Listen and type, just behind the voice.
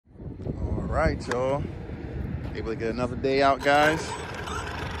Right, y'all. Able to get another day out, guys.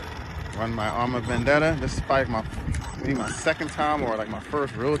 Run my ARRMA Vendetta. This is probably maybe my second time or like my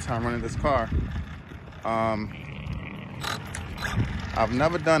first real time running this car. I've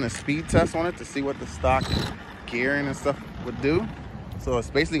never done a speed test on it to see what the stock gearing and stuff would do. So it's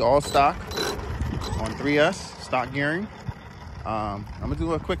basically all stock on 3S, stock gearing. I'm gonna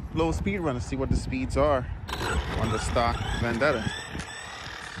do a quick little speed run to see what the speeds are on the stock Vendetta.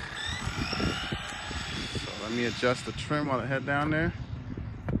 So let me adjust the trim while I head down there.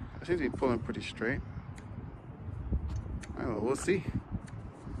 It seems to be pulling pretty straight. Well, we'll see.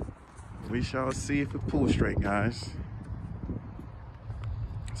 We shall see if it pulls straight, guys.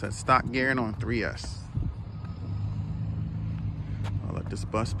 It says stock gearing on 3S. I'll let this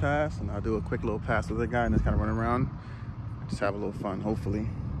bus pass and I'll do a quick little pass with the guy and just kind of run around. Just have a little fun, hopefully.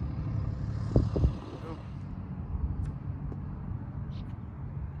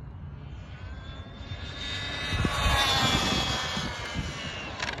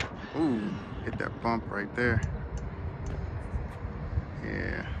 Ooh, hit that bump right there.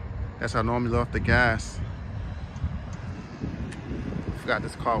 Yeah, that's how I normally let off the gas. Forgot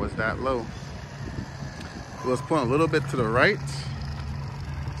this car was that low. It was pulling a little bit to the right,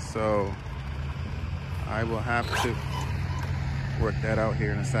 so I will have to work that out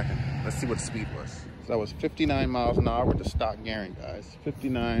here in a second. Let's see what the speed was. So that was 59 miles an hour with the stock gearing, guys.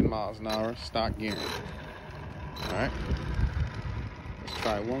 59 miles an hour, stock gearing. All right, let's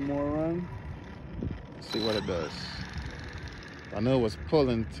try one more run. Let's see what it does. I know it was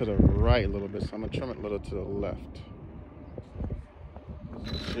pulling to the right a little bit, so I'm gonna trim it a little to the left.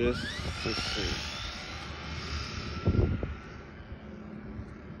 Just to see.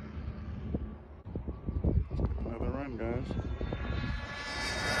 Another run, guys.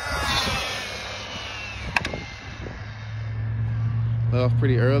 Let off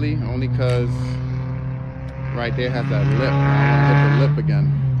pretty early, only because right there has that lip. I want to hit the lip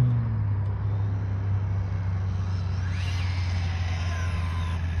again.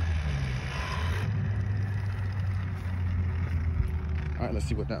 All right, let's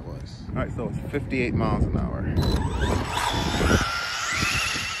see what that was. All right, so it's 58 miles an hour.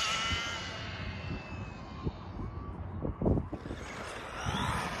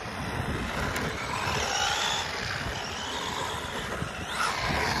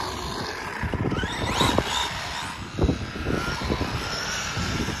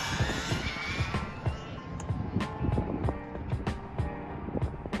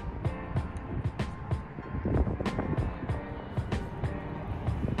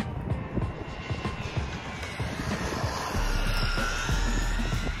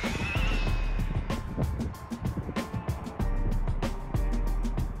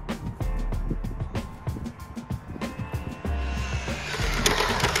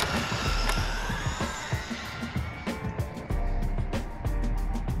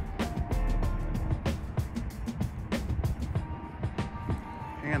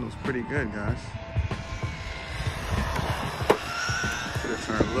 Handle's pretty good, guys. Should have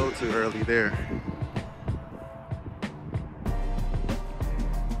turned a little too early there.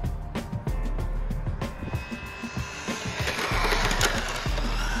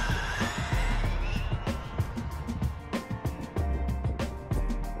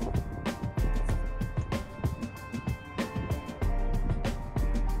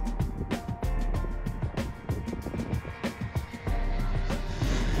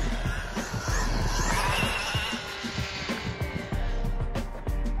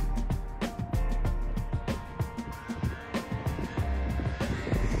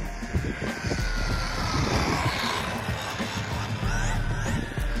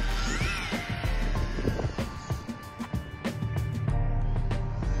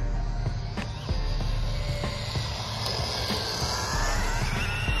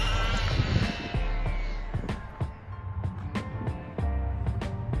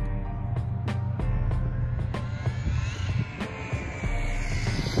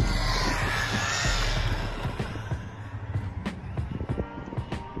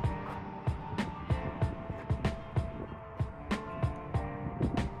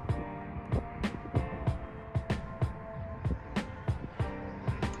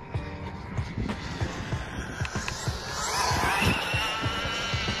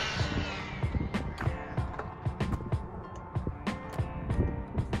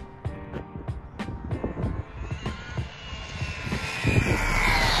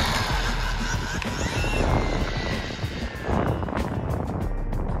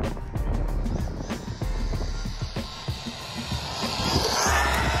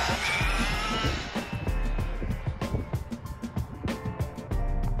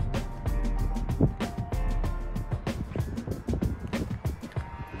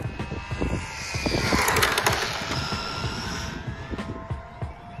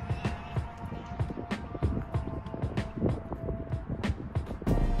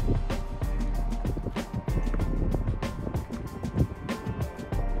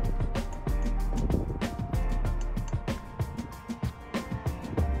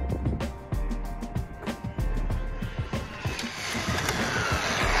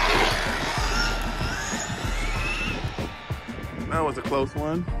 that was a close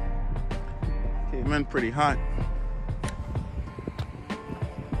one. Came in pretty hot.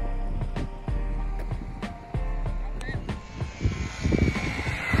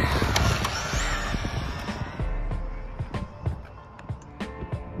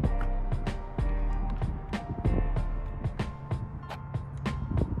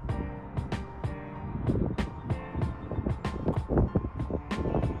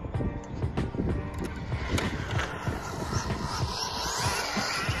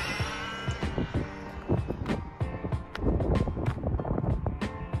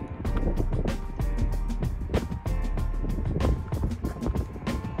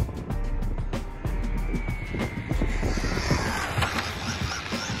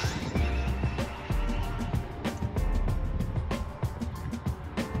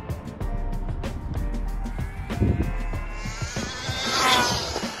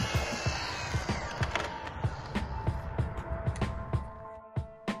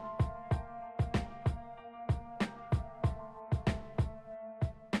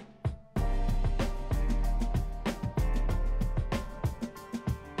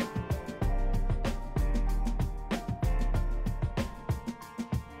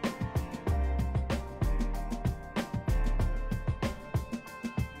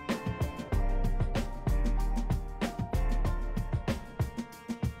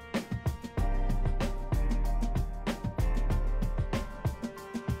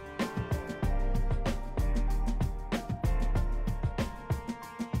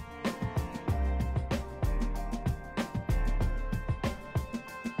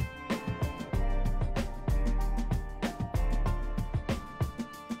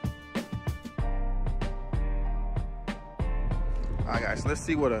 Alright guys, let's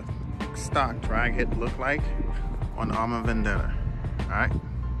see what a stock drag hit look like on the ARRMA Vendetta. Alright,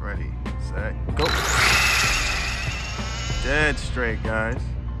 ready, set, go. Dead straight, guys.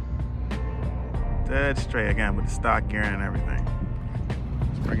 Dead straight again with the stock gearing and everything.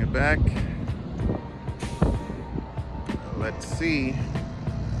 Let's bring it back. Let's see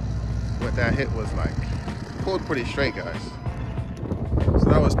what that hit was like. Pulled pretty straight, guys. So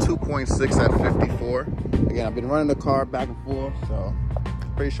that was 2.6 at 54. Again, I've been running the car back and forth, so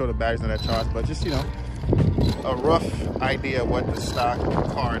pretty sure the battery's not that charged, but just, you know, a rough idea of what the stock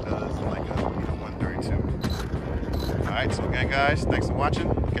car does in like a 132. All right, so again, guys, thanks for watching.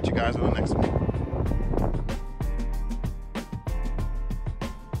 Catch you guys on the next one.